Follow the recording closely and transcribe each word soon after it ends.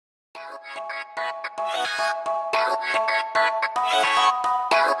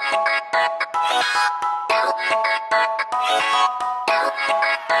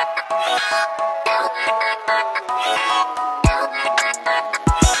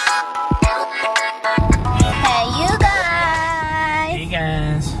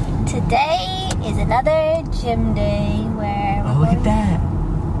Today is another gym day where look at that.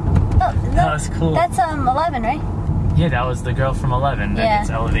 Oh, no, that was cool. That's 11, right? Yeah, that was the girl from 11 that gets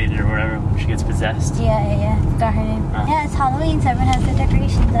elevated or whatever when she gets possessed. Yeah. Got her name. Yeah, it's Halloween, so everyone has their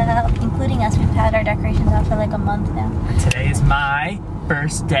decorations out, including us. We've had our decorations out for like a month now. Today is my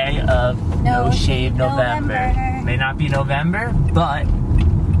first day of No Shave November. May not be November, but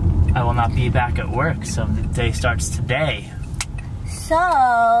I will not be back at work, so the day starts today.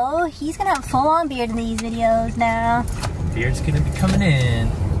 So, he's gonna have full-on beard in these videos now. Beard's gonna be coming in.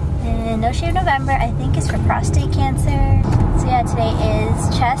 And No Shave November, I think, is for prostate cancer. So yeah, today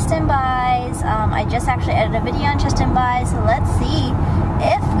is chest and buys. I just actually edited a video on chest and buys, so let's see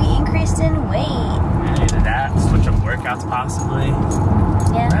if we increased in weight. Either that, switch up workouts possibly.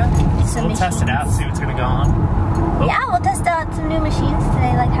 Yeah. So we'll test it out, see what's gonna go on. Oh. Yeah, we'll test out some new machines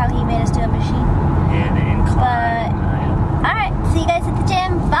today, like how he made us do a machine.